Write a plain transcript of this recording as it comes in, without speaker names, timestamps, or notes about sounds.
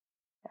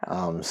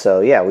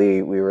So yeah,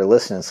 we were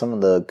listening to some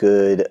of the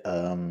good,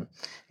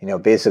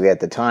 basically at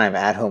the time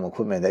at-home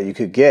equipment that you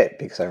could get,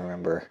 because I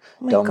remember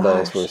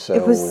dumbbells were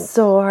It was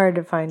so hard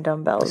to find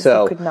dumbbells.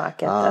 So you could not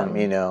get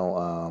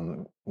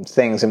them.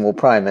 Things, and we'll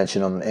probably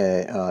mention them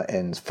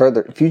in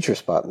further future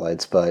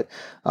spotlights. But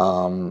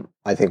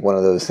I think one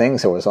of those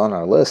things that was on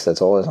our list,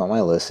 that's always on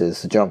my list,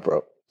 is the jump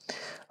rope.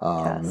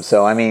 Yes.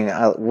 So I mean,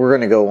 we're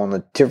going to go on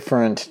a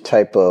different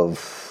type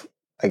of,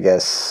 I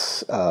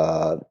guess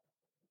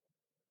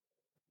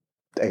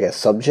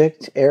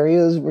subject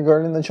areas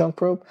regarding the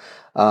jump rope.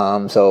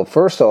 So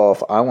first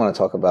off, I want to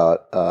talk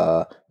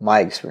about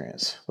my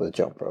experience with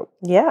jump rope.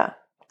 Yeah.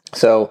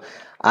 So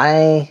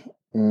I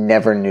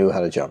never knew how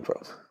to jump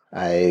rope.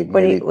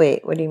 What do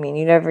you mean?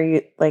 You never,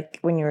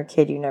 when you were a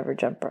kid, you never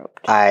jump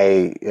roped?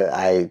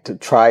 I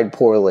tried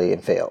poorly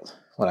and failed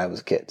when I was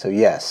a kid. So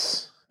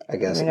yes, I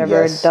guess you were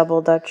never yes. a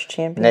double Dutch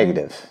champion?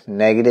 Negative.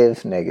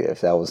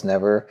 That was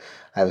never,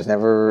 I was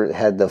never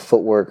had the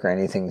footwork or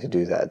anything to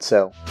do that.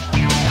 So.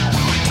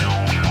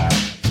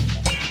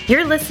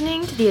 You're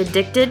listening to the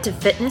Addicted to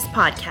Fitness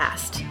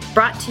podcast,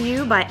 brought to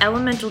you by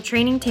Elemental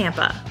Training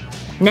Tampa.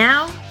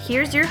 Now,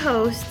 here's your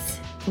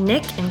hosts,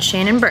 Nick and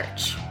Shannon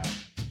Birch.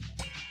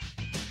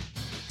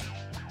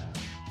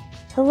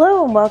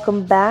 Hello and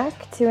welcome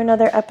back to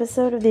another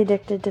episode of the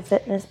Addicted to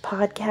Fitness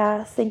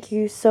podcast. Thank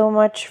you so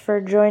much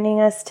for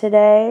joining us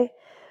today.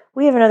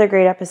 We have another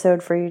great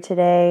episode for you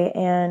today,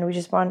 and we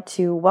just want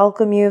to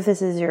welcome you if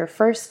this is your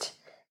first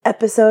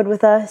episode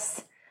with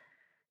us.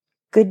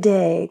 Good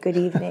day, good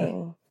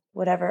evening,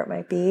 whatever it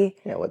might be.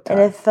 Yeah, what time?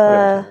 And if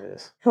whatever time it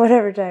is.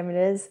 Whatever time it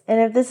is.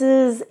 And if this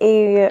is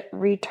a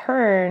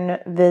return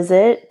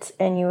visit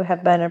and you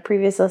have been a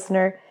previous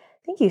listener,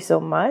 thank you so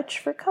much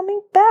for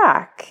coming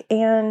back,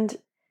 and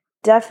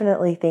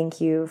definitely thank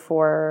you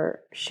for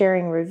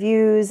sharing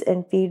reviews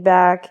and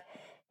feedback,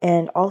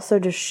 and also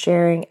just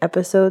sharing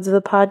episodes of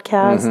the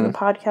podcast and the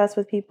podcast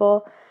with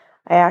people.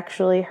 I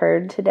actually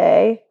heard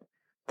today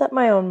that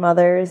my own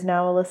mother is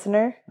now a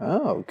listener.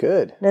 Oh,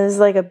 good. And this is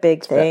like a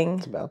big thing.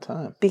 It's about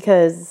time.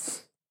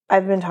 Because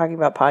I've been talking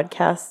about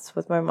podcasts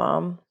with my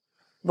mom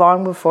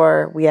long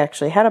before we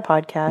actually had a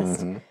podcast.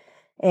 Mm-hmm.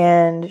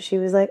 And she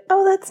was like,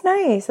 oh, that's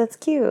nice. That's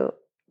cute.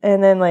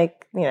 And then, no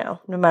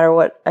matter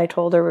what I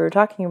told her we were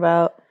talking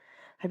about,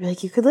 I'd be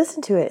like, you could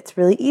listen to it. It's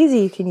really easy.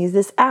 You can use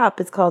this app.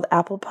 It's called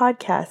Apple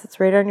Podcasts. It's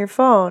right on your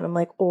phone. I'm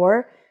like,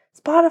 or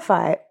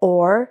Spotify,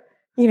 or,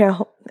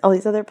 all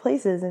these other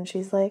places. And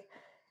she's like,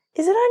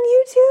 is it on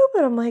YouTube?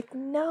 And I'm like,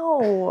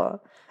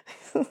 no.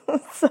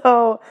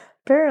 So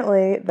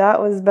apparently that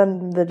was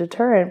been the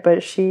deterrent,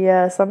 but she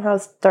somehow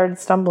started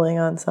stumbling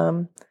on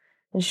some.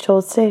 And she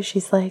told us today,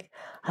 she's like,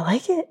 I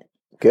like it.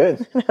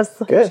 Good. And I was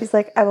like, Good. She's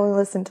like, I've only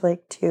listened to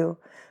 2,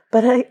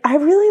 but I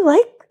really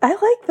like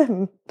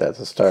them. That's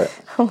a start.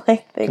 I'm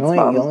like, thanks,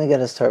 Mom. You only got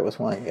to start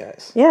with one,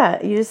 guys.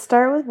 Yeah, you just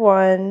start with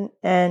one,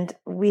 and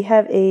we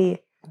have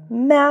a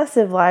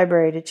massive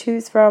library to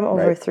choose from,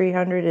 over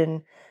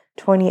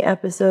 320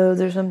 episodes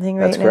or something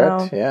right now.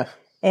 That's correct, yeah.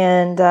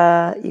 And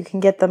you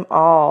can get them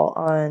all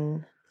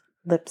on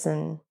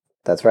Libsyn.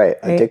 That's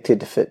right.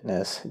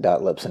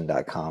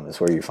 Addictedtofitness.libsyn.com is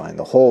where you find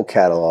the whole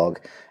catalog.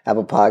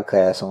 Apple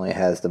Podcasts only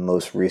has the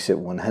most recent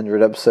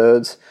 100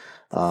 episodes.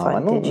 I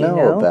don't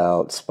know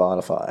about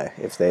Spotify,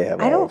 if they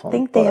have all of them. I don't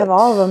think they have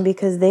all of them,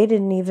 because they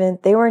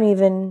weren't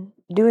even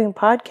doing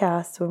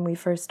podcasts when we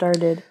first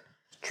started.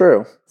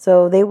 True.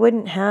 So they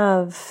wouldn't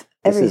have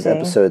everything. This is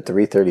episode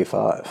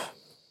 335.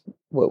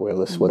 What people are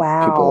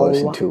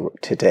listening to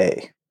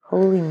today.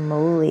 Holy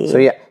moly. So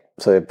yeah.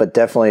 But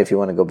definitely, if you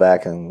want to go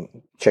back and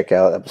check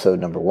out episode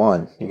number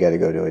 1, you got to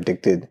go to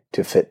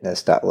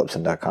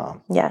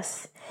addictedtofitness.libsyn.com.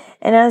 Yes.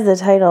 And as the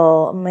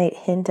title might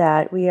hint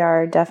at, we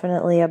are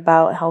definitely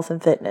about health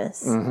and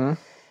fitness. Mm-hmm.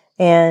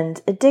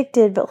 And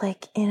addicted,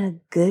 but in a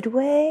good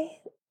way.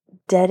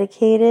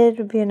 Dedicated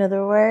would be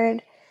another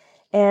word.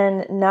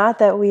 And not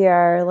that we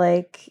are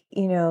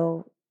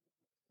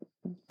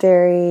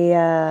very,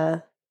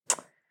 I'm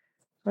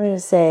going to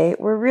say,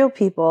 we're real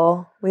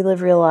people. We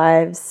live real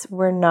lives.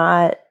 We're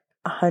not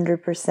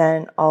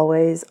 100%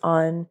 always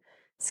on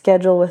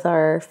schedule with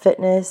our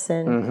fitness,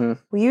 and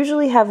we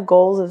usually have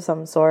goals of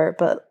some sort,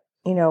 but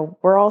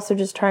we're also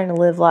just trying to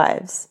live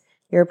lives.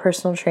 You're a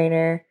personal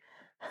trainer.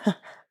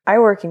 I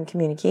work in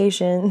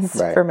communications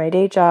for my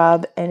day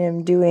job, and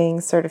am doing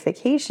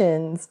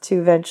certifications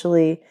to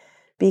eventually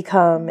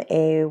become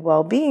a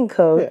well-being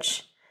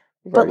coach.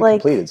 Yeah. You've already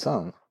completed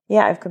some.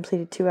 Yeah, I've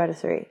completed 2 out of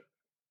 3.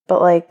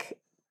 But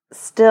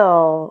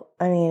still,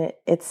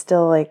 it's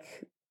still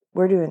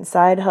we're doing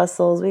side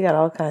hustles. We got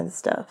all kinds of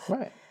stuff.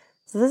 Right.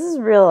 So this is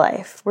real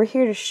life. We're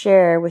here to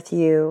share with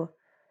you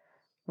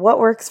what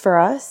works for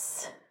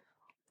us,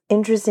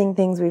 interesting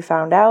things we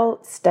found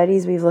out,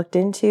 studies we've looked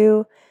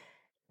into.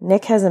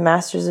 Nick has a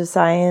master's of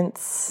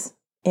science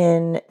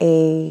in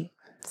a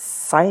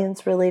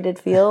science-related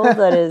field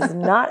that is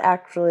not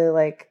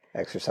actually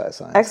exercise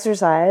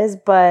science,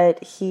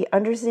 but he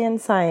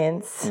understands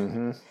science.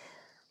 Mm-hmm.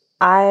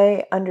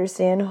 I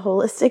understand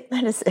holistic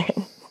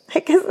medicine. I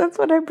guess that's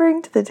what I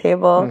bring to the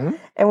table.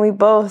 And we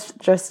both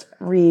just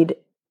read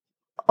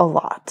a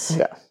lot.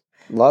 Yeah.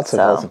 Lots of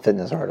health and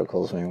fitness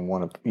articles. We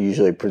want to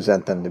usually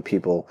present them to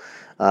people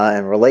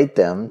and relate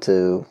them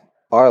to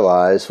our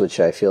lives, which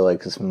I feel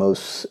like is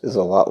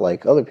a lot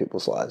like other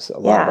people's lives, a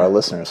lot of our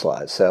listeners'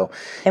 lives. So,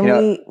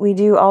 and we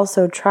do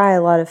also try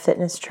a lot of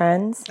fitness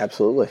trends.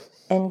 Absolutely.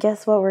 And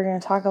guess what we're going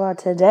to talk about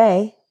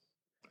today?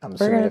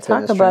 We're going to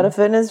talk about a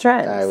fitness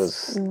trend. I was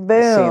seeing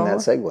that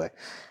segue.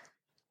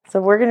 So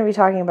we're going to be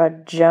talking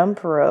about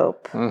jump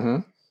rope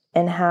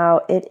and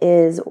how it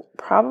is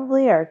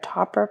probably our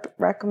top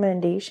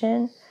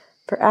recommendation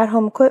for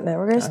at-home equipment.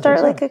 We're going to start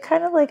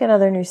kind of like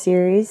another new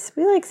series.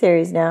 We like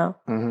series now.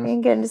 We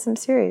can get into some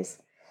series.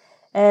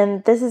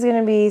 And this is going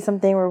to be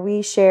something where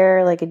we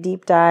share like a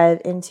deep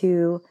dive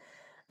into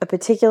a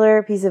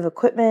particular piece of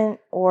equipment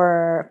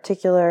or a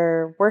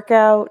particular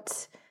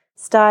workout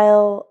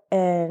style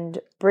and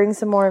bring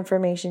some more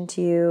information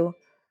to you,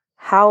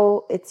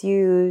 how it's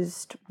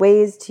used,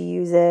 ways to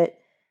use it,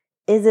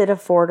 is it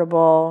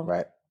affordable?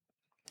 Right.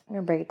 I'm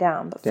going to break it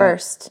down. But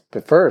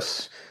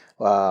first,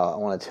 I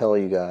want to tell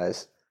you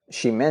guys,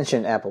 she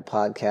mentioned Apple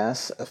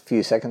Podcasts a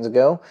few seconds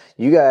ago.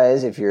 You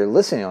guys, if you're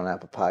listening on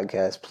Apple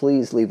Podcasts,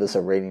 please leave us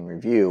a rating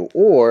review.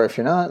 Or if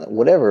you're not,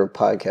 whatever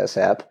podcast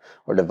app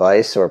or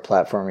device or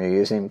platform you're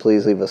using,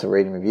 please leave us a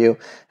rating review.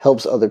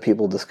 Helps other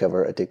people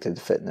discover Addicted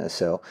to Fitness.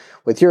 So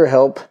with your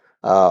help,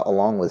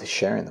 along with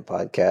sharing the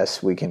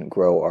podcast, we can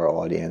grow our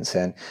audience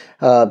and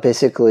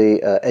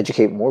basically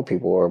educate more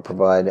people or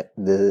provide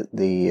the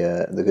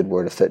good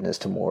word of fitness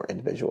to more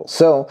individuals.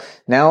 So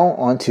now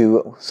on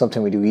to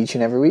something we do each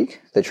and every week,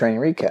 the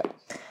training recap.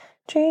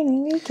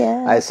 Training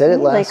recap. I said it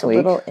last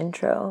week. Like a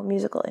little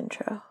musical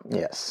intro.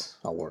 Yes,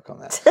 I'll work on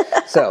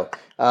that. So,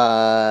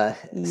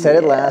 said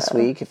it last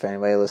week. If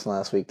anybody listened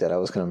last week, that I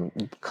was going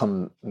to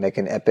come make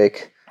an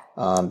epic.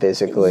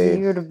 Basically,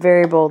 you had a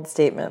very bold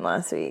statement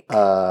last week.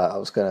 I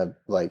was gonna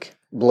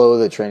blow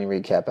the training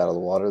recap out of the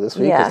water this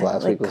week because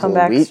last week was come a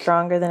little back weak.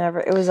 Stronger than ever.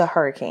 It was a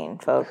hurricane,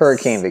 folks.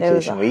 Hurricane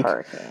vacation week.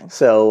 Hurricane.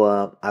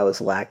 So I was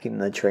lacking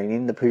the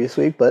training the previous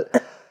week, but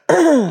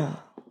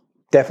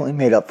definitely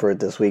made up for it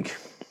this week.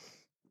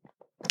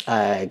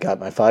 I got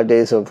my 5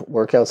 days of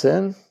workouts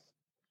in,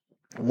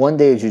 1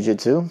 day of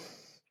jiu-jitsu,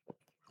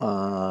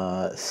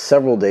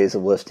 several days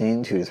of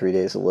lifting, 2 to 3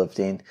 days of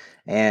lifting,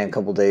 and a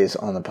couple days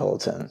on the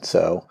Peloton.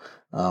 So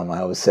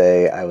I would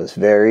say I was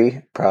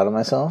very proud of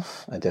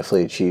myself. I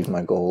definitely achieved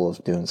my goal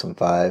of doing some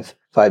 5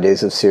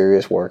 days of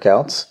serious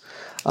workouts.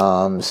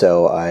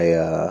 So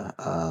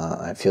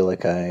I feel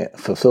like I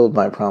fulfilled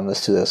my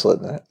promise to this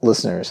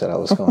listeners that I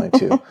was going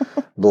to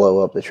blow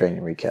up the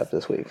training recap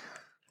this week.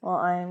 Well,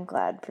 I am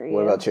glad for you.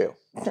 What about you?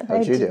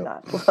 How'd you do?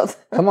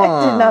 Come on.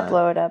 I did not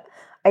blow it up.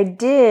 I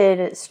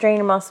did strain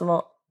a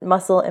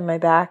muscle in my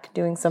back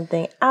doing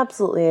something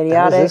absolutely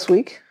idiotic. That was this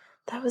week?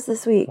 That was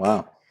this week.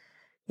 Wow.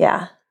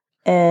 Yeah.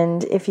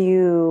 And if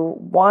you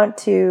want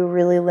to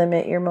really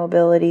limit your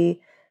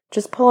mobility,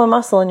 just pull a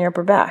muscle in your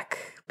upper back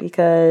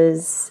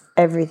because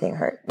everything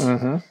hurt.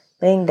 Mm-hmm.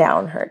 Laying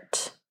down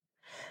hurt.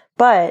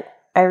 But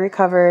I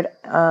recovered,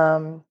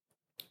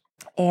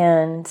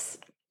 and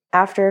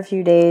after a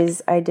few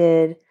days, I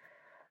did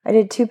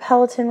 2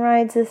 Peloton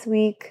rides this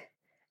week,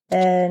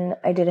 and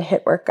I did a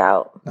HIIT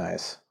workout.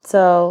 Nice.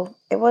 So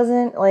it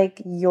wasn't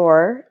like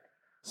your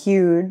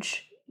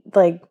huge,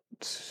 like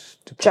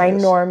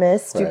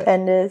ginormous,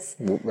 stupendous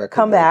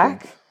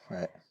comeback.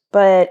 Right.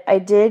 But I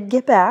did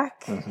get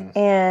back,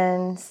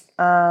 and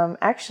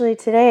actually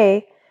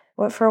today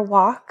went for a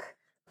walk,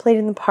 played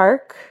in the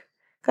park,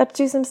 got to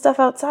do some stuff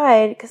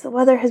outside because the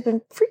weather has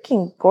been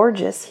freaking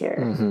gorgeous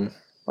here,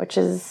 which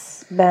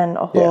has been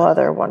a whole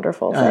other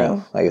wonderful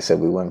thing. Like I said,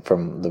 we went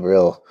from the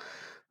real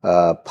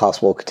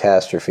possible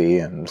catastrophe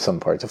in some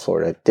parts of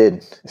Florida. I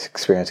did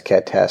experience a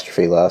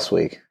catastrophe last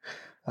week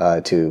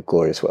to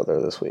glorious weather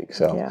this week.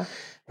 So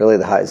really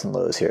the highs and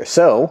lows here.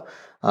 So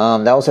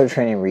that was our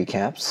training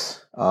recaps.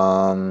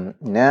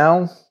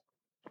 Now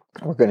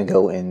we're going to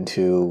go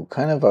into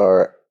kind of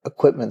our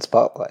equipment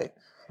spotlight,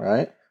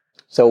 right?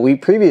 So we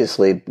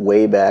previously,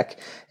 way back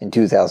in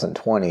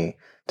 2020,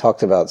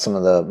 talked about some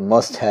of the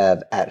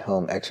must-have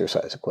at-home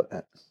exercise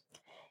equipment.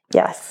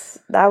 Yes,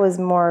 that was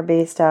more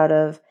based out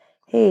of,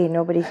 hey,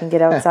 nobody can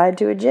get outside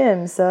to a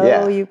gym,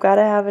 so you've got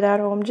to have an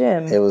at-home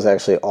gym. It was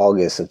actually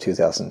August of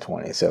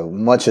 2020, so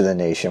much of the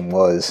nation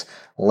was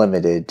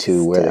limited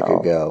to where they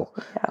could go.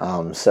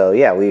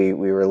 Yeah. We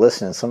were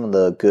listening to some of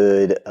the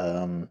good,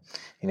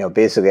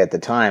 basically at the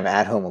time,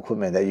 at-home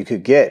equipment that you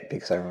could get,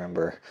 because I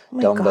remember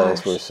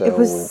dumbbells were so... It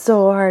was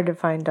so hard to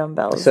find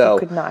dumbbells. So, you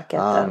could not get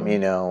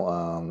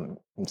them.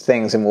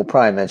 Things, and we'll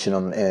probably mention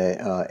them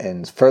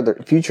in further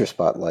future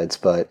spotlights,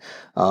 but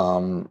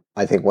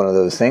I think one of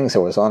those things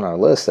that was on our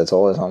list, that's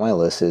always on my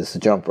list, is the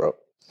jump rope.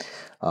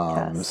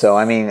 So,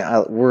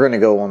 we're going to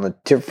go on a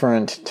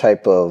different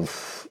type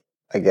of,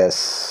 I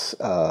guess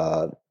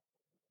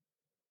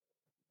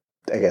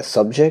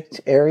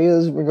subject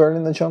areas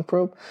regarding the jump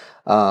rope.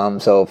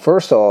 So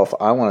first off,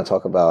 I want to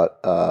talk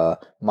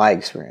about my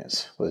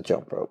experience with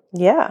jump rope.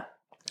 Yeah.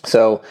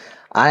 So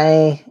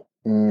I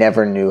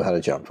never knew how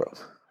to jump rope.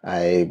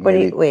 What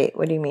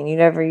do you mean? You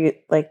never,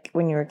 like,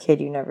 when you were a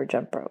kid, you never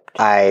jump roped?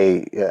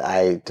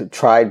 I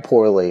tried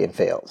poorly and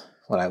failed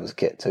when I was a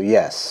kid. So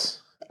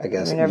yes, I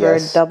guess You were never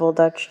yes. a double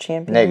Dutch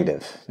champion?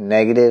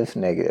 Negative.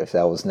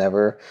 That was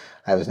never,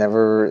 I was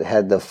never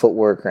had the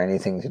footwork or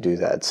anything to do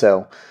that.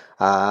 So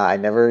I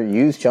never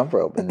used jump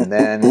rope. And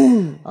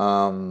then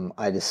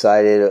I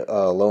decided,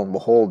 lo and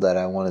behold, that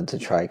I wanted to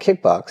try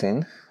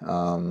kickboxing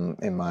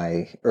in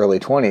my early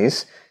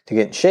 20s to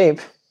get in shape.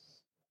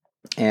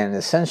 And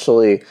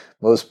essentially,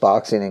 most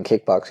boxing and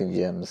kickboxing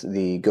gyms,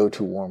 the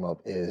go-to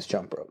warm-up is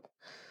jump rope.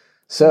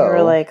 So you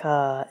were like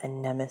a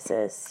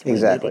nemesis.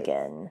 Exactly. We meet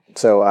again.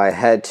 So I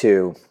had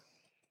to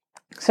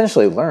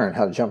essentially learn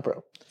how to jump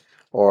rope,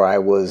 or I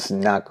was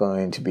not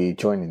going to be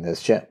joining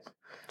this gym,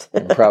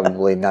 and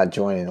probably not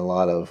joining a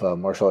lot of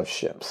martial arts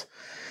gyms.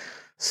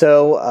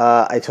 So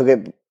I took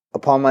it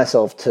upon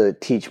myself to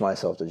teach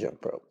myself to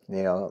jump rope.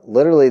 You know,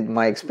 literally,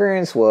 my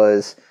experience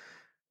was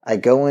I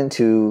go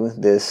into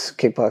this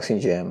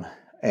kickboxing gym,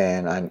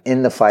 and I'm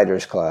in the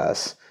fighters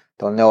class.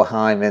 Don't know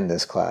how I'm in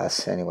this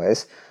class,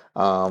 anyways.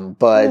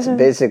 But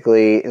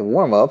basically, in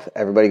warm-up,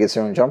 everybody gets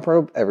their own jump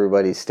rope.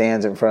 Everybody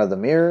stands in front of the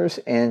mirrors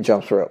and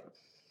jumps rope.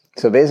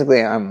 So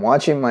basically, I'm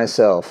watching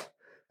myself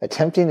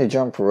attempting to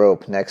jump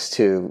rope next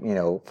to, you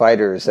know,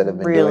 fighters that have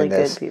been really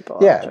doing this. Good people.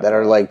 Yeah, that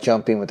are like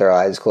jumping with their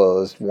eyes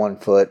closed, 1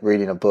 foot,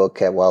 reading a book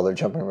while they're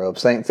jumping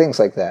ropes, things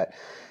like that.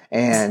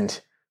 And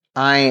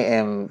I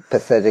am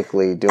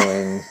pathetically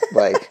doing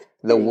like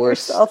the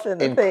worst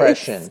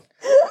impression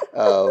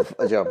of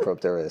a jump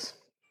rope there is.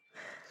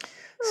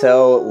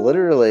 So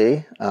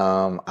literally,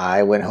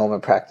 I went home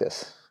and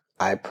practiced.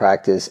 I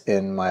practiced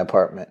in my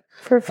apartment.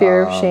 For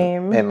fear of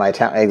shame. In my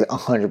town,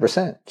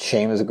 100%.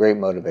 Shame is a great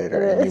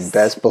motivator. And you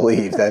best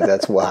believe that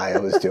that's why I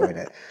was doing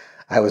it.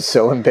 I was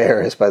so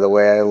embarrassed by the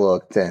way I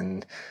looked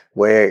and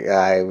where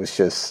I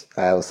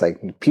was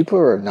like, people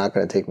are not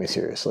going to take me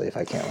seriously if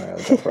I can't learn how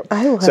to jump rope.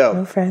 I will have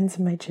no friends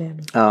in my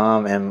gym.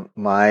 And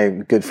my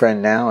good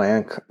friend now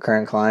and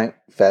current client,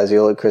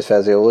 Chris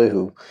Fazioli,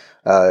 who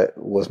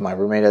was my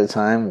roommate at the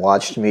time,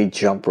 watched me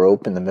jump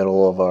rope in the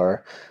middle of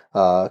our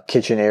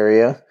kitchen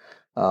area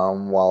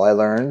while I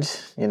learned,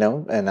 you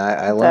know, and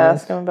I learned. I'll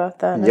ask him about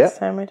that next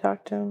time I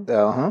talk to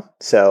him.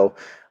 So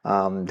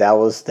that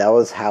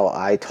was how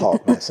I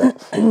taught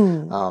myself.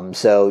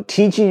 So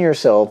teaching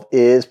yourself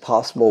is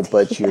possible,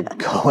 but you're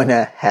going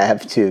to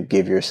have to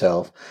give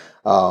yourself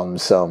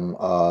some,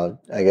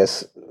 I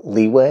guess,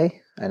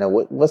 leeway. I know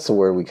what's the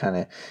word we kind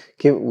of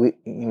give.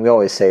 We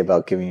always say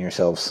about giving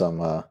yourself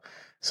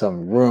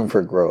some room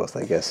for growth,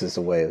 I guess is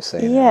the way of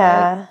saying it.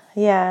 Right?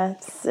 Yeah.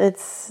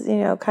 It's you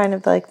know, kind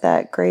of like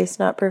that grace,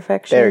 not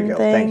perfection. There you go.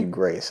 Thing. Thank you,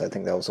 grace. I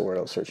think that was the word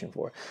I was searching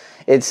for.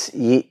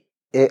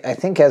 I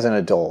think as an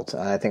adult,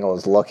 and I think I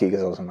was lucky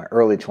because I was in my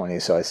early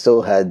 20s, so I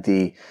still had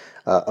the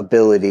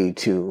ability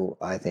to,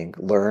 I think,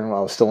 learn while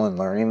I was still in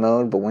learning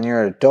mode. But when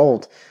you're an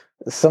adult,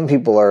 some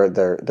people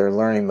their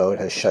learning mode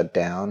has shut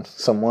down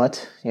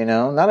somewhat. You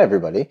know, not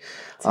everybody.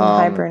 It's in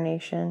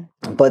hibernation.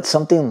 But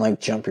something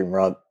like jumping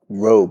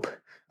rope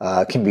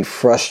can be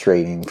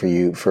frustrating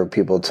for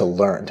people to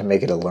learn, to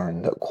make it a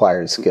learned,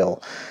 acquired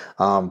skill.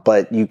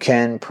 But you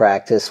can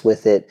practice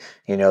with it.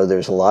 You know,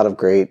 there's a lot of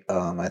great,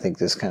 I think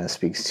this kind of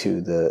speaks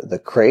to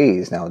the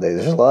craze nowadays.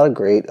 There's a lot of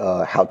great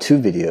how-to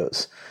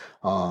videos.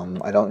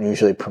 I don't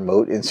usually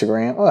promote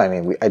Instagram. Well, I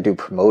mean, I do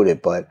promote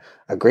it, but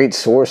a great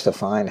source to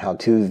find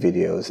how-to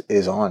videos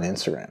is on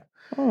Instagram.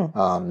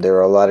 There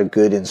are a lot of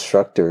good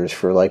instructors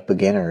for like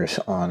beginners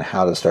on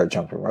how to start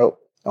jumping rope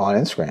on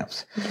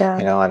Instagrams. Yeah.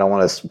 You know, I don't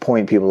want to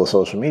point people to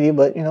social media,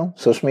 but you know,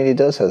 social media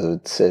does have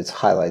its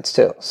highlights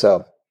too.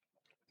 So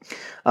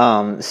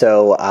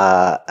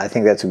I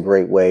think that's a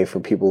great way for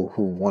people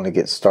who want to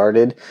get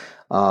started,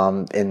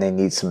 and they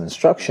need some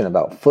instruction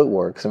about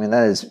footwork. 'Cause, I mean,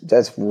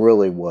 that's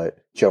really what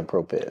jump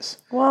rope is.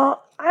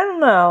 Well, I don't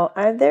know.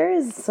 There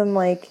is some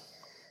like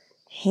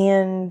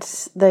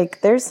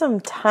there's some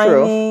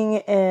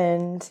timing. True.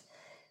 And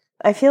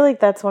I feel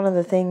like that's one of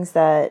the things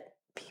that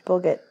people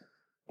get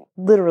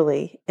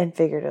literally and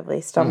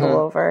figuratively stumble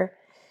over,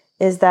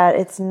 is that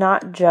it's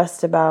not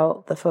just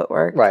about the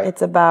footwork. Right.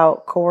 It's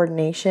about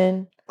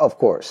coordination. Of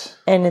course.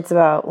 And it's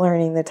about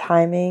learning the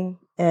timing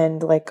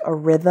and like a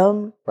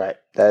rhythm. Right.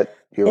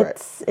 You're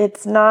right.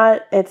 It's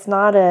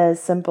not as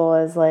simple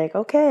as like,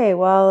 okay,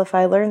 well, if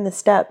I learn the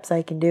steps,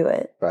 I can do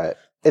it. Right.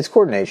 It's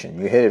coordination.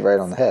 You hit it right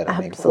on the head.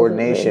 Absolutely. I mean,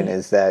 coordination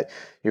is that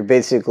you're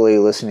basically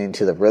listening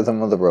to the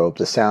rhythm of the rope,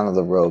 the sound of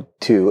the rope,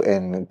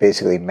 and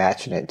basically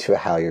matching it to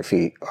how your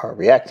feet are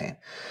reacting.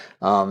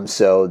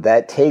 So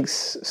that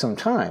takes some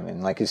time.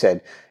 And like you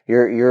said,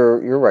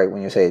 you're right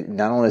when you say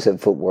not only is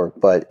it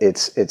footwork, but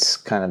it's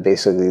kind of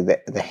basically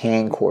the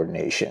hand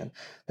coordination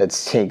that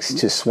takes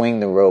to swing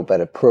the rope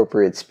at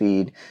appropriate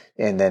speed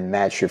and then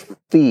match your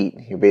feet,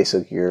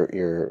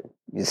 your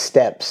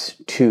steps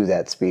to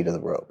that speed of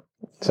the rope.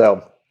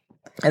 So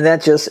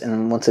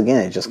And once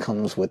again, it just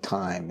comes with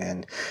time.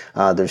 And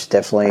there's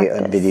definitely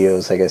Practice.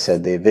 videos, like I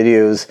said, the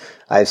videos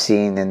I've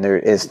seen, and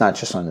it's not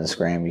just on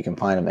Instagram. You can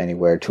find them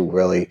anywhere to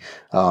really,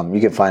 you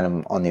can find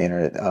them on the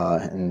internet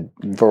in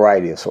a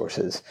variety of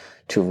sources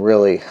to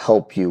really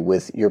help you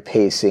with your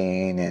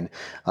pacing and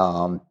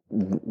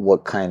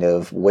what kind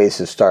of ways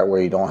to start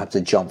where you don't have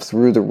to jump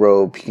through the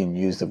rope. You can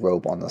use the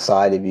rope on the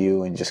side of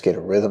you and just get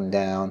a rhythm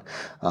down.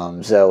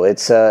 So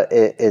it's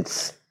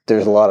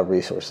there's a lot of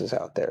resources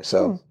out there.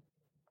 So.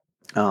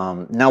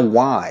 Now,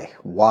 why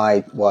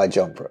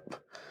jump rope?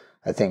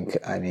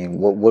 I mean,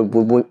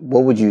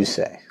 what would you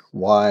say?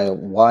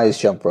 Why is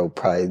jump rope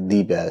probably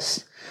the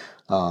best,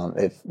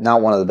 if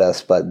not one of the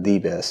best, but the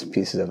best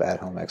pieces of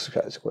at-home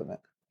exercise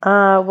equipment?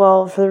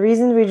 Well, for the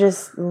reasons we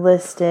just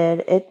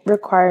listed, it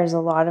requires a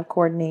lot of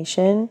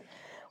coordination,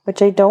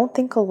 which I don't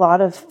think a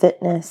lot of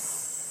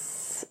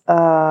fitness,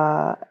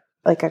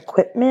 like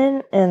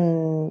equipment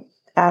and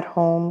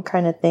at-home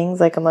kind of things,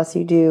 like unless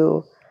you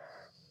do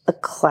a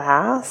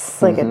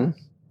class, like a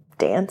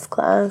dance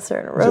class or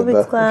an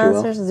aerobics class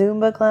or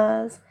Zumba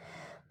class.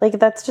 Like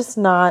that's just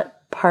not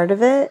part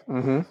of it.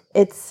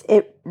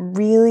 It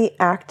really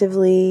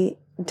actively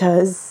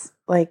does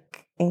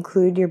like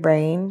include your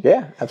brain.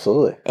 Yeah,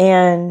 absolutely.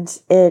 And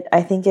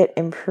I think it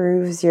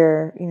improves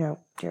your,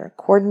 your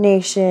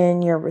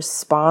coordination, your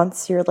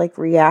response, your like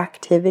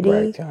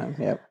reactivity. Right time,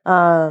 yep.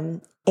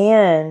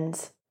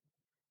 And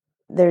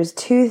there's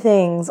two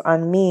things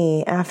on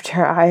me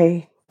after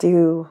I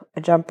do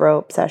a jump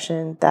rope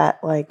session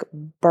that like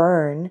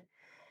burn.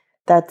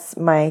 That's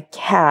my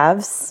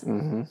calves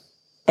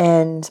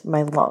and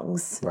my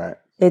lungs. Right.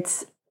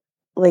 It's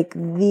like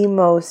the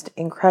most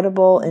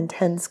incredible,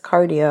 intense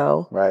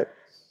cardio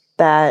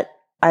that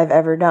I've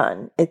ever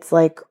done. It's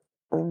like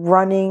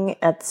running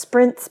at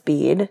sprint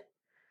speed,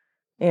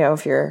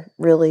 if you're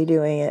really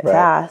doing it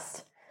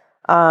fast.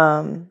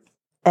 And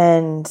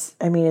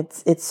I mean,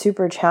 it's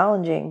super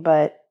challenging,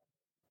 but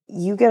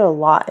you get a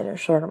lot in a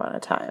short amount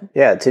of time.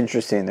 Yeah, it's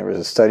interesting. There was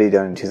a study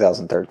done in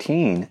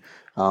 2013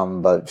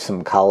 but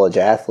some college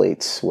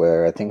athletes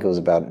where I think it was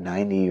about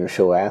 90 or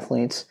so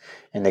athletes,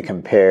 and they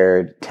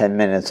compared 10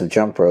 minutes of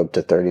jump rope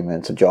to 30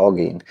 minutes of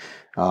jogging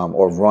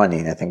or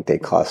running. I think they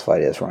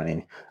classified it as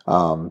running.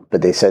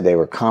 But they said they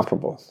were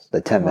comparable.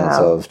 The 10 minutes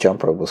of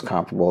jump rope was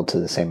comparable to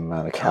the same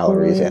amount of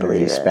calories,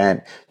 energy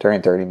spent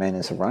during 30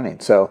 minutes of running.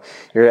 So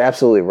you're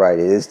absolutely right.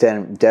 It is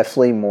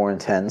definitely more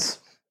intense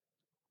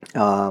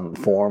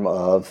form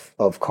of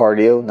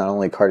cardio, not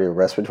only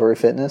cardiorespiratory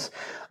fitness,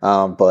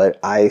 but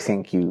I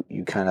think you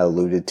kind of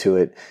alluded to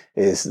it,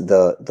 is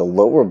the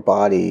lower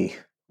body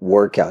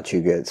workout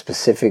you get,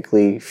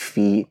 specifically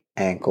feet,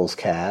 ankles,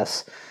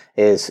 calves,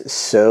 is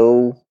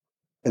so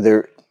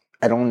there.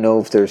 I don't know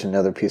if there's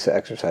another piece of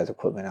exercise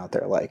equipment out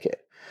there like it.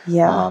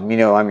 Yeah.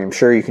 I'm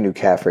sure you can do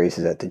calf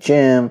raises at the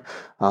gym.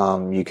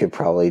 You could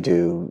probably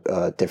do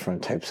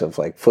different types of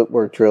like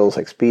footwork drills,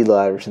 like speed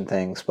ladders and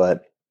things,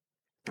 but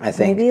I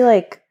think maybe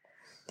like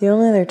the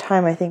only other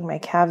time I think my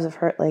calves have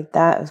hurt like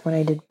that is when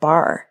I did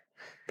bar,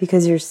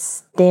 because you're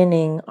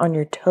standing on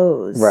your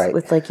toes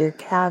with like your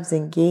calves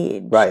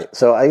engaged. Right.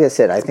 So like I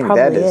said, I think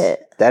that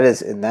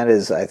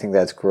is I think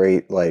that's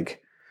great. Like,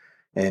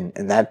 and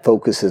that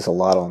focuses a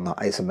lot on the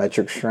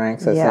isometric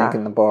strength, I think,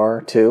 in the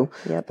bar too.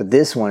 Yep. But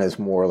this one is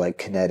more like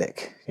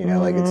kinetic,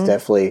 like it's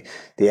definitely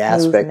the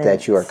aspect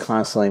that you are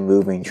constantly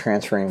moving,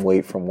 transferring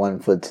weight from one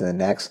foot to the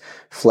next,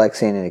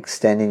 flexing and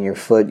extending your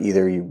foot.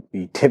 Either you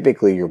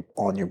typically you're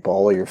on your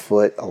ball of your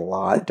foot a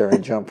lot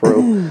during jump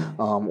rope,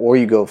 or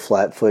you go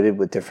flat footed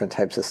with different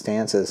types of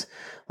stances.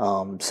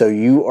 So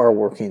you are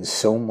working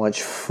so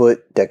much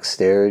foot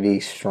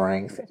dexterity,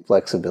 strength,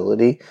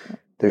 flexibility.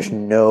 There's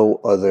no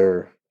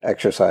other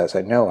exercise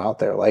I know out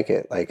there like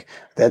it. Like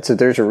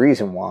there's a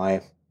reason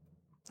why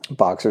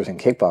boxers and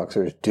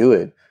kickboxers do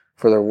it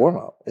for their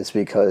warm-up. It's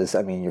because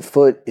your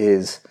foot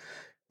is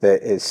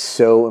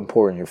so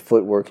important. Your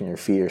footwork and your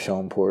feet are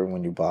so important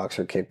when you box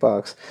or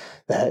kickbox,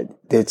 that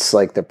it's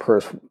like the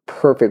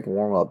perfect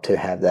warm-up to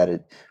have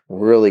that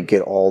really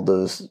get all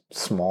those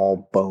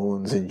small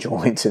bones and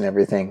joints and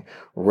everything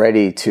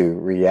ready to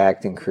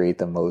react and create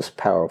the most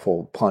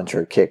powerful punch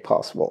or kick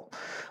possible.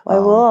 I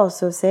will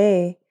also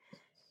say,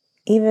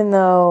 even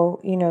though,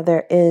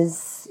 there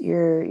is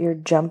your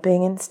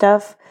jumping and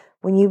stuff,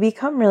 when you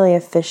become really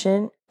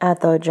efficient at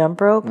the jump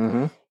rope,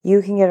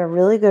 you can get a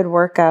really good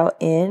workout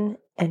in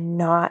and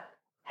not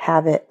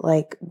have it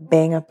like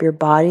bang up your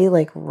body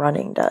like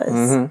running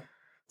does.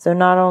 So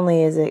not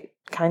only is it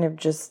kind of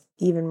just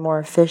even more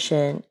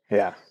efficient,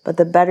 but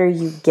the better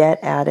you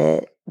get at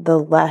it, the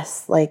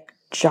less like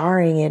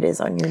jarring it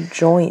is on your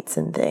joints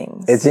and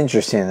things. It's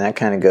interesting. That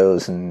kind of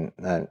goes, and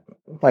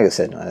like I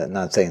said, I'm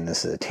not saying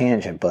this is a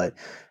tangent, but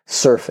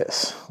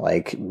surface,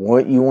 like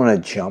what you want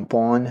to jump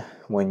on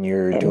when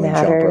you're doing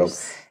jump rope,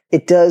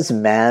 it does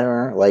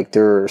matter. Like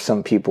there are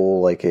some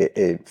people like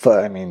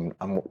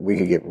we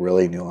could get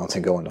really nuanced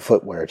and go into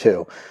footwear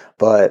too,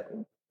 but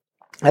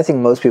I think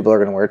most people are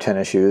going to wear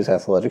tennis shoes,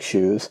 athletic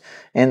shoes,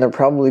 and they're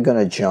probably going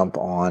to jump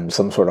on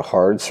some sort of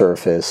hard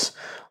surface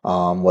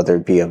whether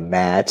it be a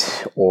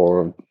mat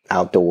or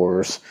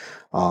outdoors.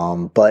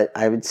 But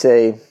I would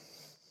say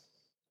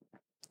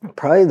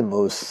probably the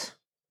most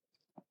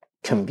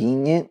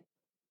convenient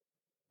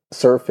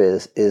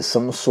surface is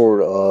some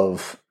sort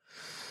of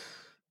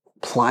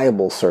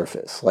pliable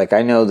surface. Like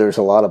I know there's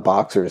a lot of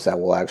boxers that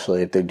will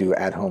actually, if they do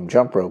at-home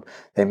jump rope,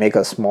 they make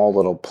a small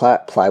little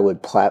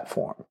plywood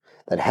platform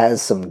that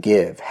has some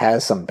give,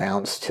 has some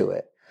bounce to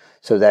it.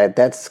 So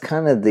that's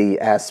kind of the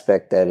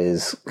aspect that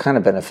is kind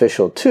of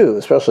beneficial too,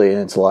 especially, and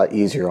it's a lot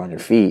easier on your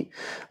feet,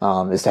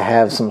 is to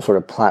have some sort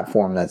of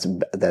platform that's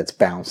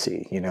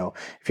bouncy. You know,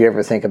 if you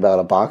ever think about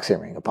a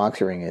boxing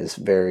ring is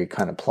very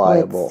kind of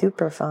pliable. It's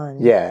super fun.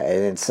 Yeah,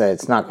 and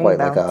it's not quite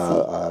like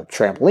a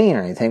trampoline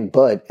or anything,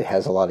 but it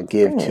has a lot of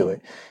give to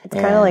it. It's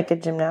kind of like a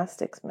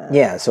gymnastics mat.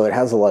 Yeah, so it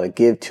has a lot of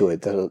give to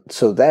it.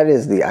 So that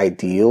is the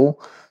ideal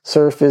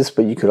surface,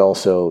 but you could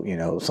also, you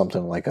know,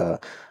 something like a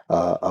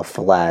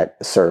flat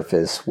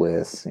surface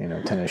with, you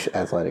know, tennis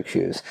athletic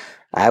shoes.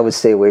 I would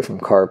stay away from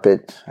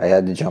carpet. I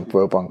had to jump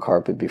rope on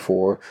carpet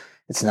before.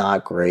 It's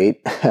not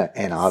great.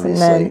 And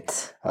obviously,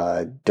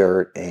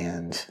 dirt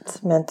and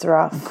cement's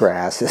rough.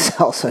 Grass is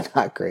also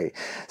not great.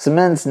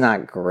 Cement's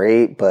not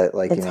great, but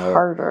like, it's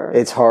harder.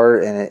 It's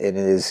hard, and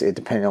it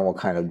depending on what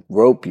kind of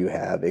rope you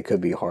have, it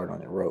could be hard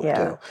on your rope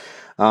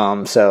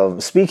too. So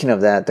speaking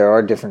of that, there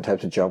are different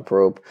types of jump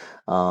rope.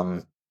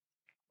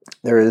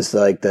 There is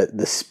like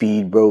the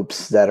speed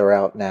ropes that are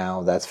out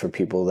now. That's for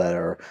people that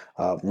are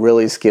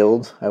really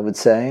skilled, I would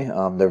say.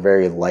 They're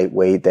very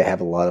lightweight. They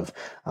have a lot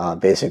of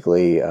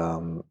basically,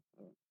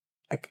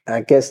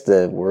 I guess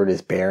the word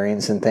is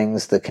bearings and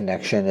things. The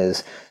connection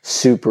is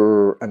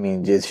super, I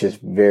mean, it's just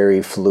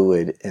very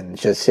fluid and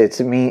just, it's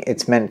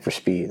meant for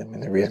speed. I mean,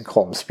 the reason I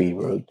call them speed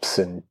ropes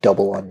and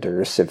double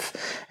unders,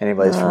 if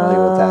anybody's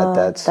familiar with that,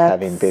 that's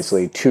having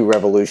basically 2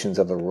 revolutions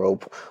of the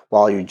rope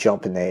while you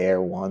jump in the air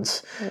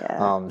once.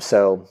 Yeah.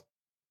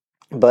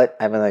 But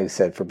I mean, like I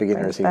said, for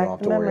beginners, you don't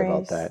have to worry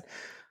about that.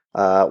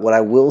 What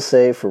I will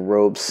say for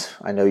ropes,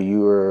 I know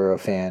you were a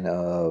fan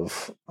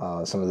of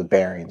some of the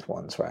bearings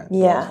ones, right?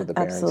 Yeah, with the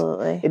bearings.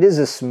 Absolutely. It is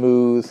it's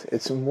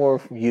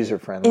more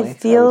user-friendly. It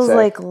feels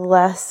like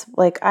less,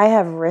 like I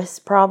have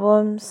wrist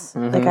problems.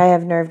 Mm-hmm. Like I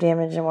have nerve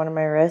damage in one of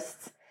my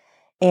wrists.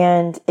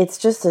 And it's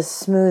just a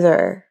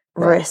smoother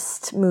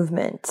wrist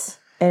movement.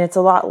 And it's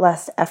a lot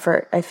less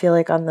effort, I feel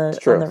like, on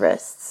the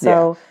wrists.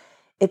 So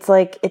it's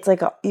like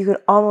you could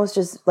almost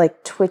just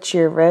like twitch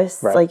your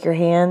wrists, like your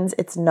hands.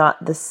 It's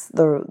not the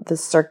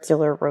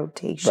circular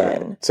rotation.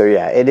 Right. So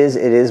yeah, it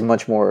is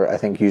much more, I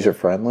think, user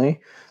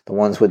friendly. The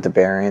ones with the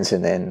bearings,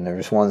 and then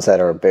there's ones that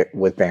are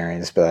with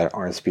bearings but that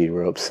aren't speed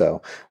ropes.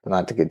 So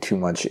not to get too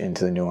much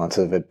into the nuance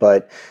of it,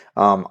 but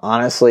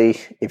honestly,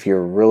 if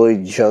you're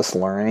really just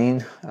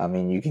learning, I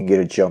mean, you can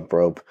get a jump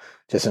rope,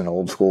 just an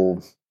old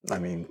school, I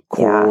mean,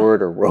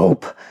 cord or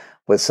rope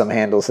with some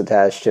handles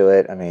attached to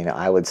it. I mean,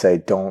 I would say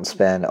don't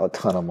spend a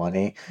ton of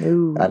money.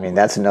 Ooh. I mean,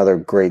 that's another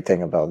great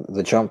thing about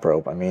the jump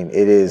rope. I mean,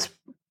 it is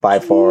by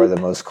far the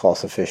most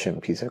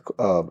cost-efficient piece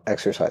of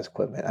exercise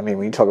equipment. I mean,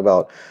 when you talk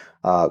about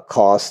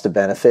cost to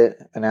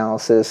benefit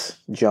analysis,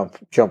 jump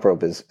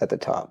rope is at the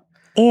top.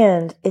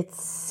 And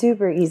it's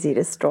super easy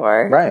to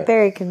store. Right.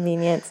 Very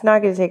convenient. It's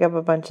not going to take up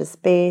a bunch of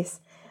space.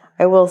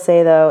 I will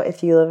say, though,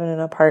 if you live in an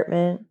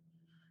apartment,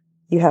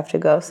 you have to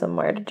go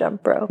somewhere to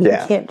jump rope.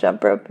 Yeah. You can't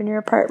jump rope in your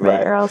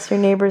apartment or else your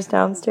neighbors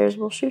downstairs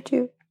will shoot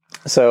you.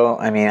 So,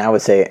 I mean, I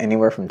would say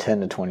anywhere from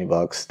 $10 to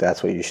 $20,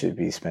 that's what you should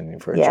be spending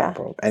for a jump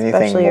rope. Anything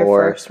especially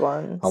more, your first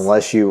ones.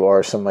 Unless you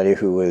are somebody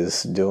who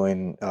is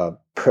doing,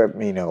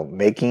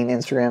 making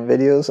Instagram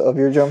videos of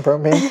your jump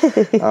roping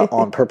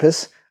on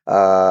purpose,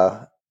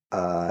 then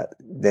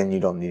you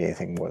don't need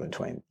anything more than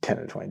 $10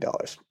 or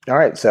 $20. All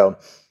right, so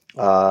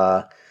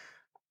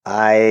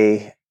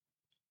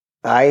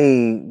I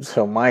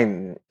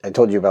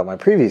told you about my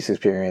previous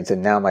experience,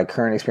 and now my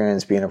current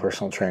experience being a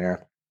personal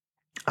trainer.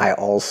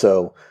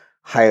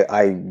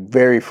 I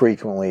very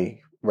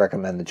frequently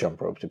recommend the jump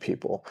rope to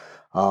people.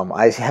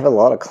 I have a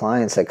lot of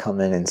clients that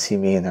come in and see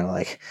me, and they're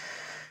like,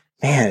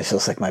 man, it's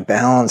just like my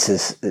balance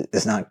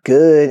is not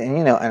good.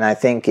 And, and I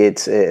think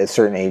it's a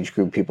certain age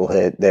group people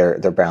hit their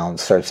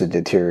balance starts to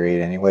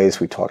deteriorate anyways.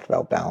 We talked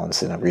about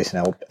balance in a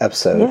recent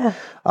episode.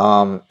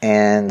 Yeah.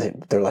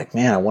 And they're like,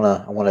 man, I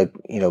want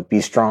to,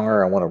 be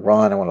stronger. I want to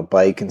run. I want to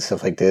bike and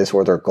stuff like this.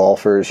 Or they're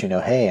golfers,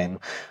 hey,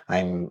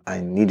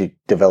 I need to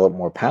develop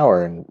more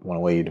power. And one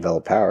way you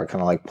develop power,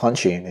 kind of like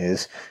punching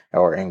is,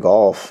 or in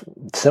golf,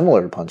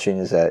 similar to punching,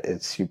 is that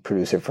you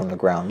produce it from the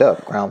ground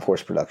up, ground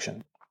force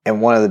production. And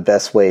one of the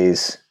best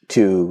ways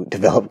to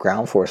develop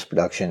ground force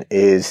production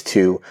is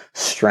to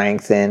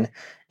strengthen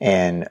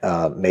and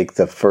make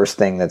the first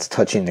thing that's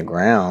touching the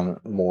ground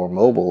more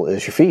mobile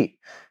is your feet.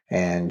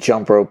 And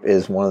jump rope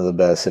is one of the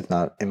best, if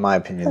not, in my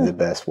opinion, the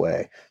best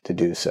way to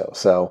do so.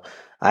 So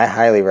I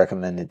highly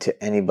recommend it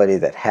to anybody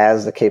that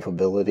has the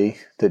capability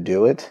to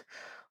do it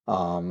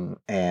and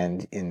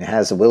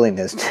has the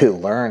willingness to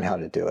learn how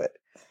to do it.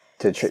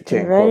 To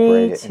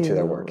incorporate it into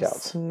their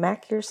workouts.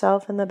 Smack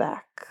yourself in the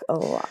back a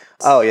lot.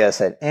 Oh, yes.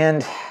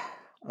 And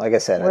like I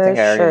said, I Wear think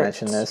I already shirt.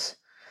 mentioned this.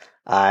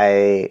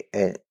 I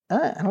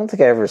don't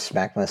think I ever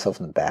smacked myself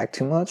in the back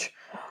too much.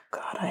 Oh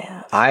God, I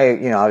have.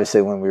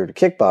 Obviously when we were to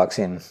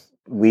kickboxing,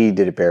 we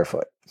did it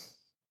barefoot.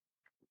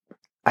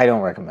 I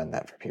don't recommend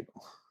that for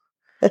people.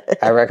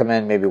 I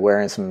recommend maybe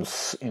wearing some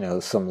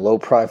low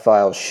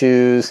profile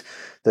shoes.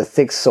 The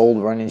thick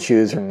soled running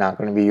shoes are not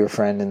going to be your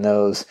friend in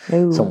those.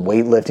 No. Some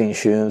weightlifting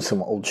shoes,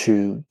 some old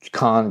shoe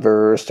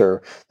Converse,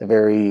 or the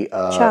very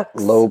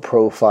Chucks. low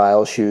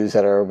profile shoes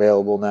that are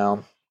available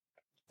now.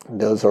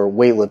 Those are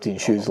weightlifting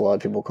shoes, a lot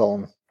of people call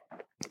them.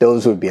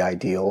 Those would be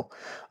ideal.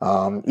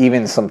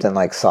 Even something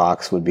like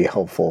socks would be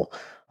helpful.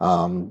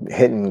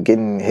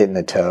 Getting hit in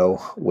the toe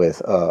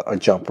with a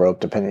jump rope,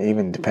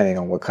 depending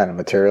on what kind of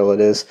material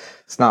it is,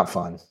 it's not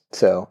fun.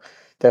 So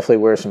definitely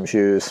wear some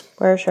shoes.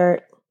 Wear a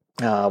shirt.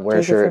 Wear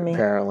a shirt,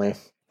 apparently.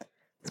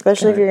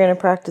 Especially if you're going to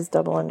practice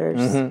double unders.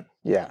 Mm-hmm.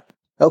 Yeah.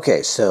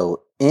 Okay,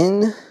 so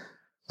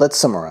let's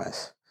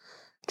summarize.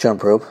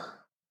 Jump rope,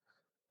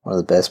 one of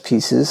the best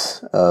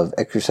pieces of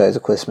exercise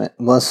equipment,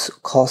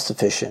 most cost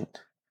efficient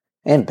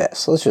and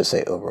best. Let's just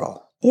say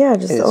overall. Yeah,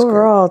 just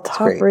overall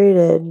top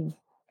rated,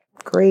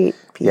 great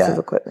piece of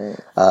equipment.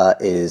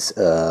 It is,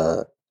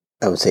 I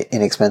would say,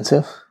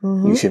 inexpensive.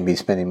 Mm-hmm. You shouldn't be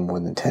spending more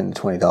than $10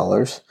 to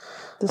 $20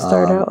 to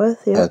start out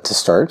with. Yeah, to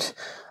start.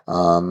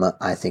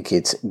 I think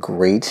it's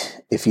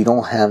great if you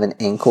don't have an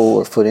ankle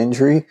or foot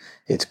injury.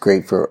 It's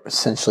great for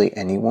essentially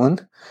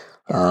anyone.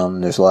 Yeah.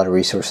 There's a lot of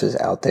resources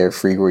out there,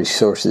 free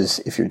resources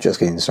if you're just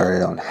getting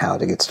started on how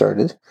to get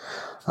started.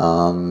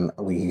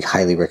 We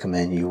highly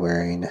recommend you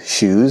wearing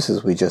shoes,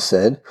 as we just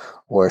said,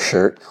 or a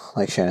shirt,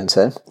 like Shannon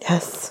said.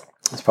 Yes.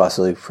 It's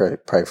probably for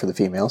the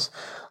females.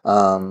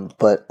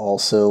 But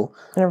also...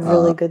 And a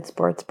really good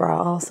sports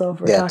bra also,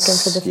 if we're talking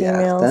for the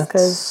females.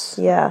 Because,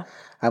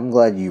 I'm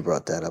glad you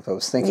brought that up. I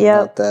was thinking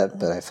about that,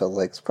 but I felt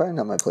like it's probably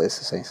not my place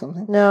to say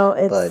something. No,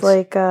 it's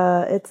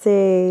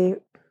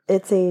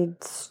it's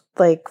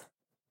a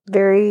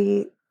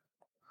very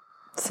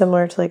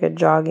similar to like a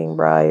jogging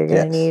bra you're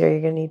going to need, or you're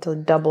going to need to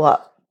double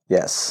up.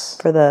 Yes.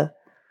 For the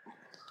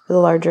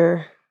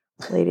larger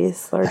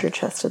ladies, larger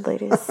chested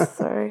ladies.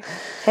 Sorry.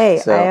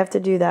 Hey, I have to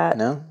do that.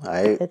 No,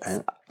 it's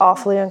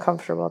awfully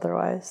uncomfortable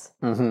otherwise.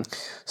 Mm-hmm.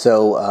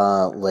 So,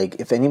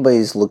 if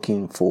anybody's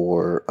looking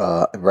for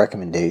a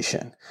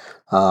recommendation,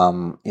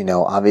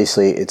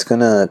 obviously it's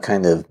gonna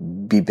kind of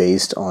be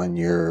based on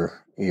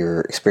your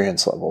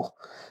experience level.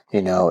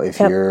 If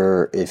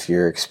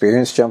you're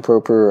experienced jump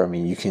roper, I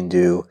mean, you can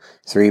do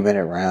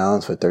 3-minute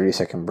rounds with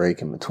 30-second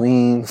break in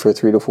between for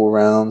 3 to 4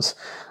 rounds.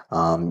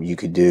 You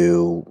could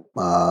do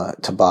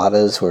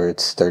Tabatas where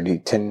it's 10, you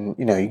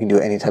can do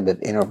any type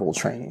of interval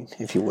training,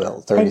 if you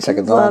will. 30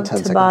 seconds on,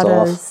 10 seconds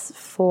off.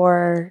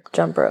 For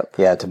jump rope.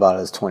 Yeah,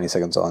 Tabata's 20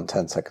 seconds on,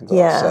 10 seconds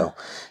off. So,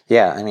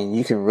 I mean,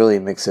 you can really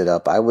mix it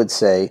up. I would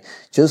say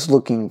just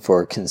looking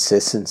for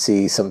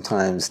consistency.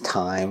 Sometimes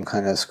time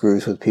kind of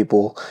screws with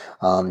people.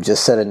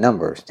 Just set a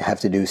number. You have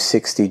to do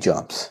 60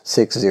 jumps,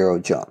 60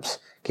 jumps.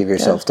 Give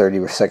yourself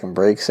 30-second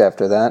breaks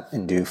after that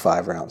and do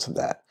 5 rounds of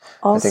that.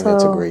 Also, I think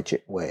that's a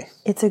great way.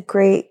 It's a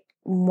great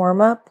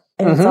warm-up,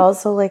 and it's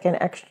also like an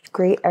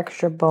great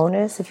extra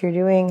bonus. If you're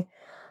doing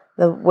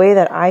the way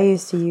that I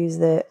used to use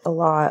it a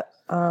lot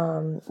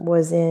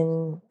was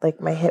in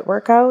like my HIIT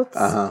workouts.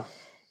 Uh-huh.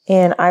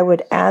 And I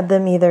would add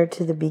them either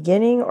to the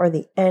beginning or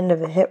the end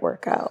of a HIIT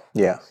workout.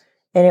 Yeah.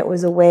 And it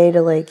was a way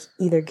to like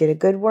either get a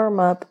good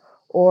warm-up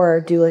or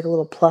do like a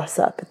little plus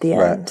up at the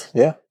end.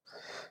 Yeah.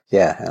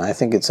 Yeah, and I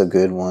think it's a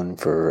good one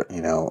for,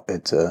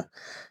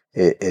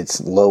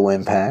 it's low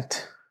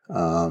impact.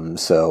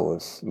 So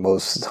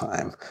most of the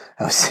time,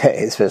 I would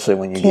say, especially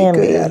when you get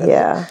good at it.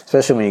 Yeah.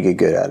 Especially when you get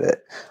good at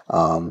it.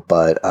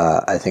 But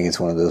I think it's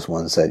one of those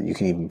ones that you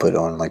can even put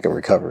on like a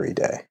recovery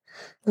day.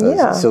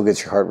 It still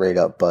gets your heart rate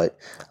up, but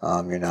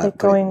you're not like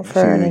going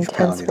for an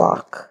intense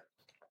walk.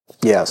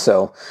 Yeah,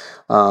 so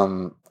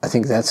I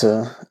think that's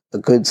a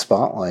good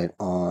spotlight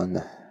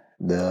on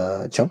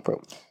the jump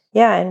rope.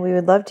 Yeah, and we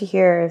would love to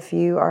hear if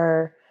you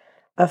are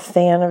a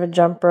fan of a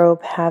jump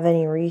rope, have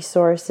any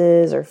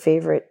resources or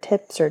favorite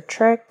tips or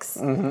tricks.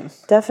 Mm-hmm.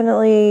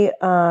 Definitely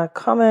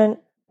comment,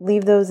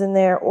 leave those in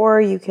there,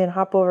 or you can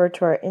hop over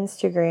to our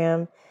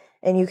Instagram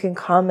and you can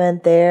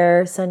comment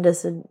there, send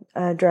us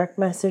a direct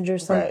message or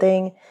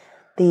something. Right.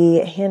 The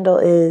handle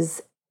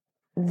is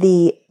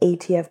the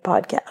ATF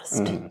Podcast.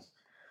 Mm-hmm.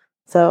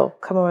 So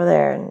come over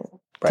there and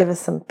give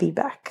us some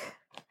feedback.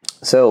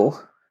 So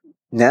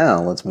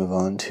now let's move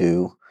on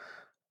to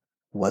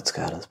what's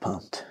got us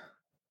pumped.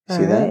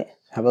 See that?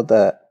 How about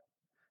that?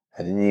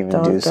 I didn't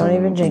even do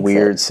some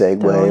weird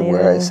segue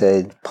where I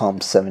said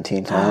pump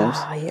 17 times.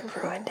 Oh, you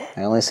ruined it.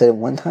 I only said it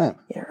one time.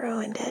 You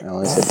ruined it. I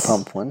only said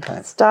pump one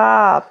time.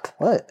 Stop.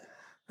 What?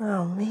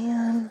 Oh,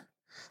 man.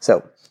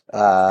 So,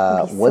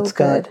 what's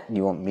got...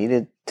 You want me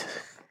to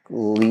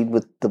lead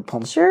with the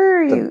pump?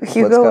 Sure, you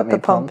go with the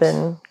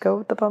pumpkin. Go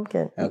with the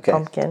pumpkin. Okay.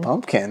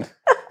 Pumpkin.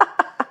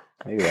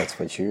 Maybe that's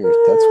what's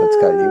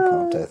got you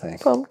pumped, I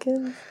think.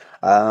 Pumpkin.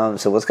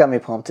 So what's got me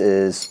pumped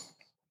is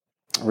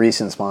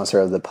recent sponsor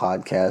of the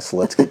podcast,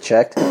 Let's Get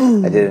Checked.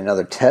 I did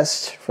another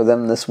test for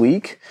them this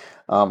week,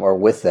 or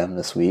with them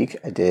this week.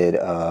 I did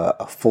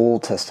a full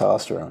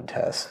testosterone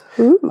test.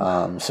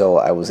 So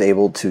I was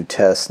able to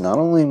test not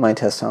only my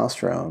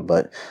testosterone,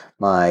 but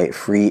my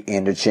free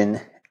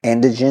androgen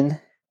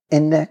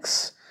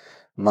index,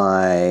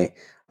 my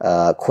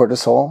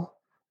cortisol,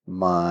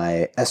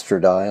 my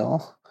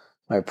estradiol,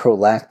 my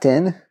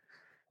prolactin,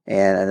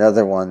 and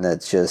another one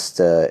that's just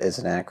is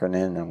an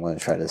acronym. I'm going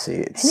to try to see.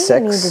 It's I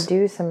think you need to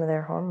do some of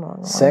their hormone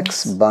ones.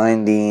 Sex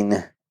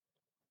binding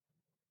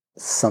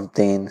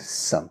something.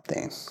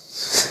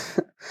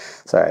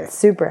 Sorry.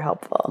 Super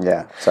helpful.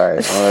 Yeah, sorry.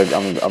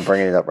 I'm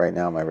bringing it up right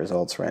now, my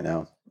results right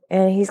now.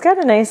 And he's got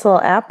a nice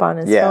little app on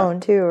his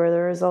phone, too, where the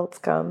results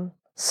come.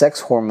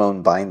 Sex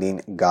hormone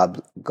binding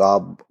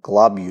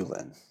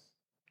globulin.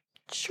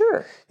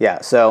 Sure. Yeah,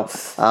 so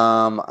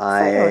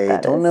I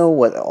don't know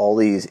what all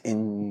these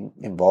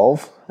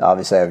involve.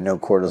 Obviously, I have no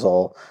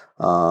cortisol.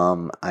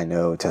 I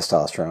know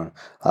testosterone.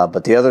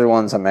 But the other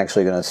ones, I'm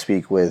actually going to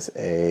speak with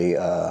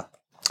a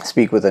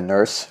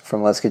nurse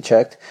from Let's Get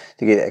Checked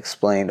to get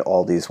explained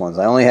all these ones.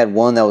 I only had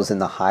one that was in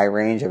the high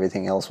range.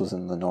 Everything else was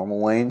in the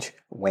normal range.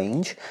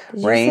 Did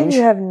you say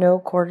you have no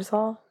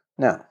cortisol?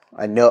 No.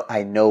 I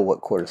know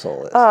what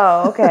cortisol is.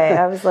 Oh, okay.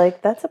 I was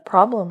like, that's a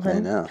problem, honey. I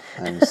know.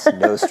 I'm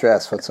no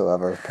stress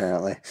whatsoever,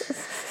 apparently.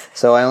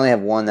 So I only have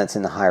one that's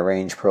in the high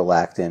range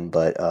prolactin,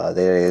 but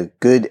they had a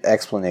good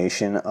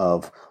explanation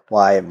of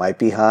why it might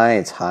be high.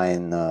 It's high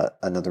in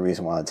another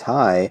reason why it's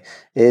high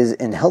is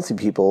in healthy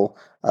people.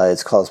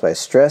 It's caused by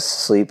stress,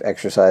 sleep,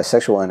 exercise,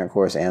 sexual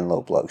intercourse, and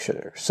low blood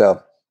sugar.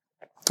 So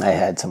I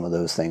had some of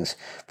those things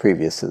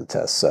previous to the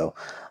test. So,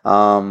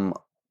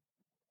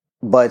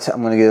 but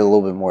I'm going to get a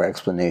little bit more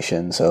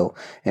explanation. So,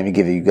 and to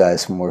give you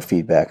guys some more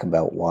feedback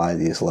about why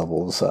these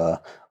levels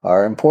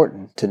are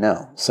important to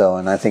know. So,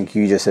 and I think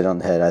you just hit on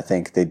the head. I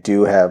think they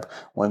do have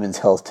women's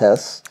health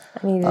tests.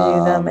 I need to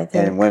do them, I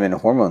think. And women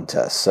hormone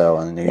tests. So,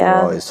 and you're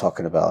always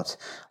talking about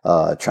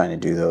trying to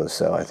do those.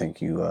 So I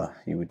think you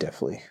would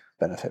definitely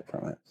benefit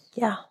from it.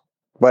 Yeah.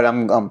 But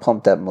I'm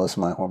pumped that most of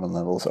my hormone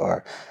levels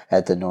are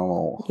at the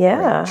normal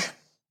range.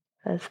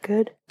 That's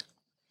good.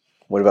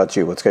 What about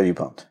you? What's got you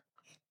pumped?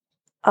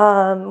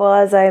 Well,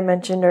 as I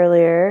mentioned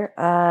earlier,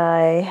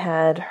 I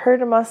had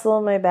hurt a muscle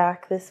in my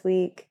back this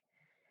week.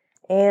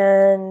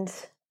 And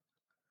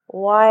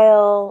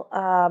while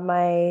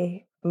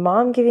my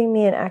mom giving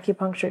me an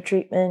acupuncture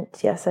treatment,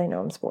 yes, I know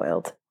I'm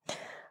spoiled,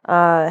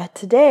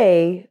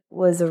 today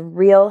was a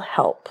real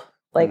help.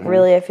 Like,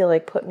 really, I feel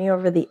like put me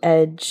over the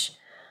edge.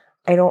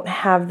 I don't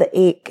have the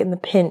ache and the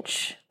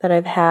pinch that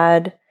I've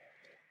had.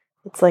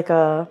 It's like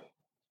I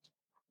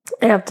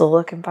have to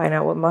look and find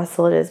out what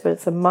muscle it is, but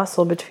it's a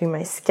muscle between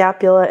my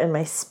scapula and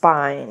my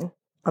spine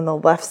on the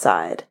left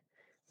side.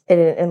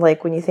 And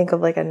like when you think of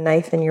like a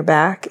knife in your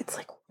back, it's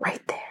like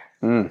right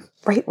there,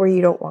 right where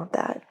you don't want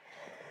that.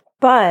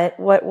 But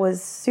what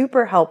was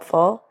super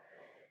helpful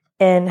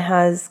and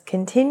has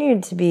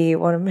continued to be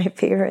one of my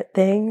favorite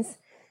things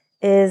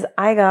is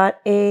I got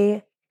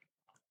a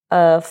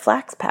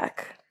flax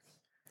pack.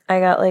 I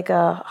got like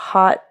a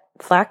hot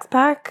flax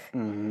pack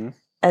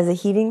as a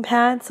heating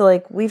pad. So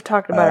like we've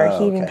talked about our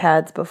heating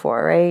pads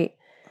before, right?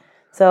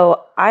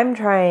 So I'm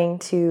trying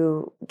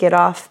to get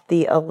off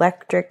the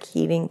electric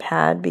heating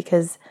pad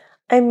because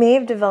I may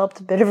have developed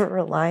a bit of a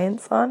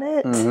reliance on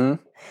it.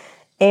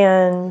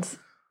 And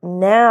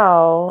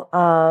now,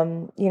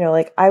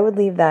 like I would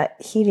leave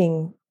that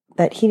heating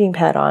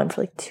pad on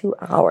for like 2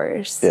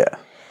 hours. Yeah.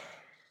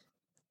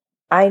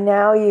 I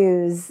now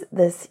use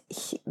this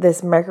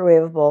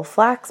microwavable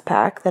flax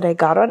pack that I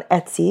got on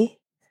Etsy.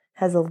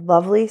 Has a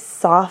lovely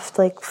soft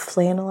like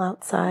flannel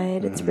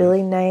outside. It's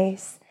really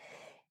nice.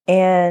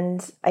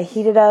 And I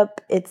heat it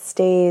up. It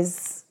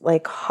stays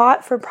like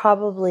hot for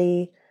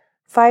probably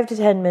 5 to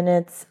 10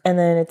 minutes, and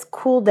then it's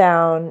cooled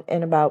down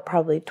in about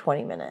probably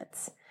 20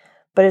 minutes.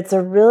 But it's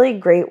a really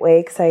great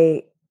way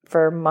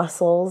for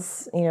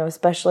muscles,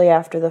 especially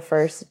after the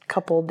first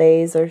couple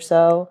days or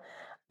so,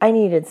 I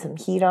needed some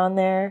heat on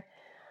there.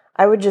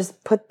 I would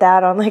just put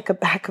that on like a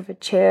back of a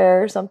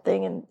chair or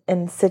something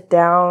and sit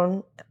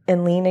down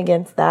and lean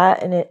against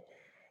that, and it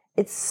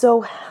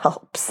so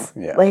helps.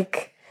 Yeah.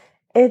 Like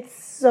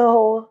it's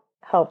so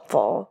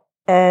helpful.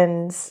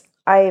 And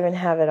I even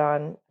have it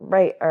on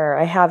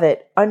I have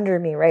it under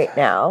me right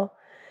now,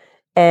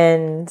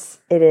 and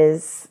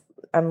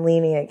I'm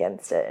leaning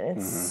against it, and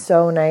it's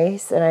so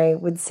nice. And I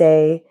would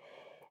say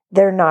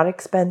they're not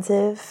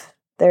expensive.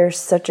 They're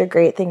such a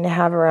great thing to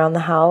have around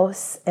the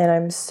house, and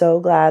I'm so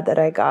glad that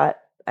I got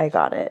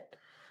it.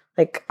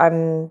 Like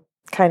I'm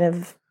kind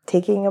of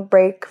taking a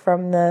break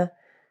from the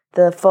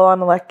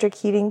full-on electric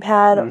heating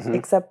pad,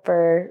 except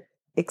for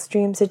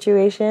extreme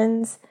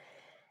situations,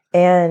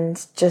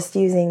 and just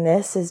using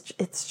this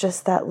it's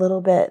just that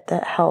little bit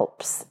that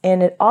helps.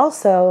 And it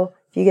also,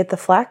 if you get the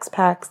flax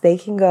packs, they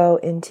can go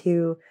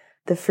into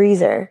the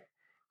freezer,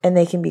 and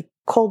they can be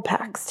cold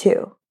packs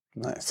too.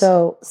 Nice.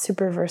 So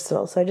super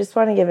versatile. So I just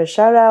want to give a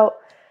shout out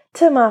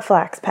to my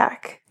flax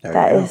pack.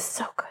 That is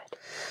so good.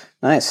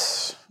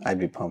 Nice. I'd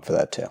be pumped for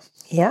that too.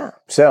 Yeah.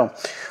 So,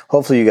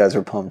 hopefully you guys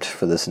are pumped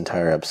for this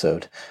entire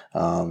episode.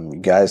 You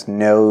guys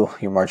know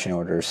your marching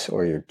orders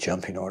or your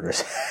jumping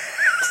orders.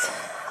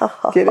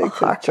 Getting to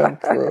the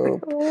jump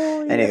rope.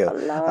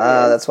 Anywho,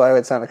 that's why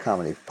it's not a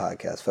comedy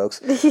podcast,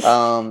 folks.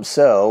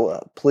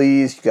 So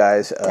please, you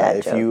guys,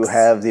 if you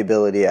have the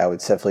ability, I would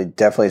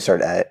definitely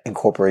start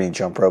incorporating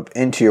jump rope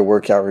into your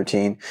workout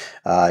routine.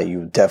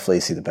 You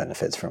definitely see the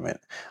benefits from it.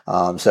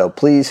 So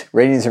please,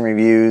 ratings and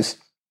reviews.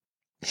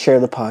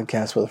 Share the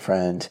podcast with a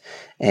friend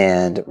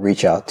and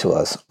reach out to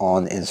us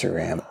on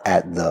Instagram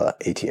at the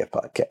ATF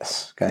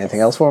Podcast. Got anything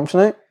else for them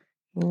tonight?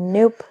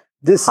 Nope.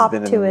 Hop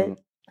to it.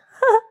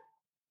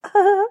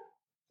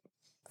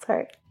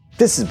 Sorry.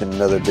 This has been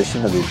another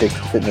edition of the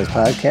Addicted to Fitness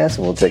Podcast,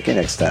 and we'll check you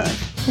next time.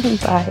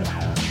 Bye.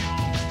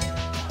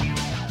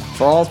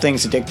 For all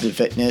things Addicted to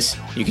Fitness,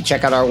 you can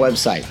check out our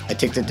website,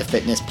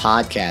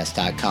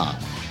 addictedtofitnesspodcast.com.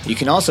 You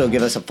can also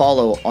give us a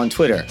follow on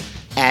Twitter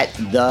at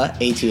the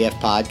ATF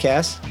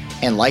Podcast,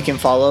 and like and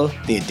follow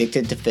the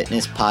Addicted to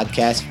Fitness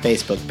Podcast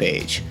Facebook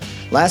page.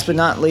 Last but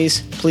not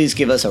least, please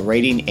give us a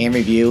rating and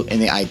review in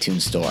the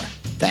iTunes Store.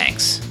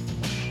 Thanks.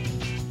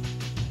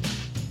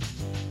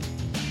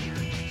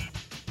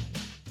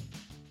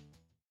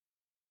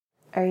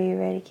 Are you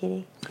ready,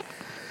 kitty?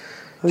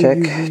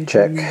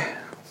 Check.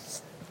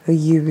 Are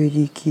you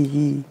ready,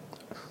 kitty?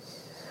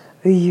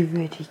 Are you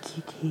ready,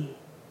 kitty?